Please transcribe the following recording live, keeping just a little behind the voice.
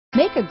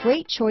Make a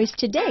great choice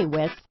today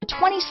with the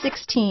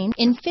 2016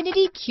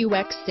 INFINITI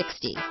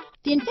QX60.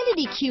 The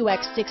INFINITI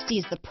QX60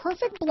 is the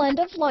perfect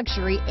blend of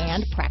luxury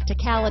and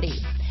practicality.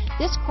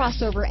 This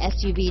crossover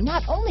SUV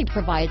not only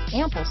provides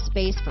ample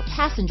space for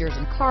passengers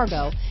and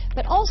cargo,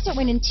 but also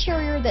an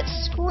interior that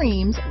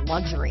screams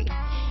luxury.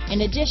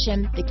 In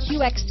addition, the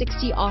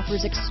QX60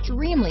 offers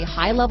extremely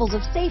high levels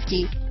of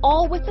safety,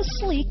 all with a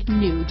sleek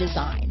new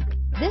design.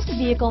 This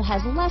vehicle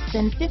has less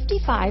than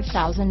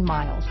 55,000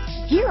 miles.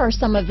 Here are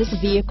some of this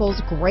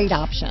vehicle's great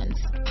options: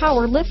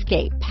 power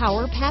liftgate,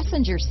 power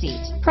passenger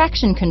seat,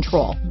 traction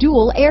control,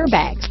 dual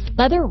airbags,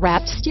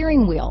 leather-wrapped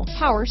steering wheel,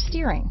 power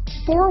steering,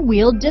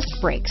 four-wheel disc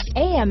brakes,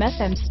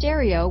 AM/FM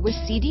stereo with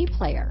CD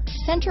player,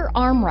 center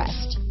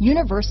armrest,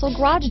 universal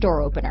garage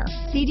door opener,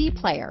 CD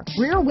player,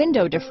 rear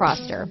window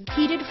defroster,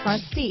 heated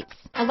front seats,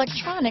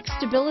 electronic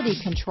stability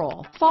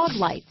control, fog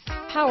lights,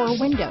 power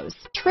windows,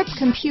 trip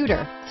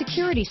computer,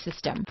 security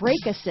system,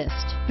 brake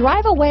assist.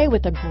 Drive away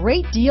with a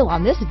great deal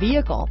on this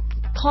vehicle.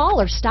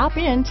 Call or stop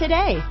in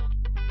today.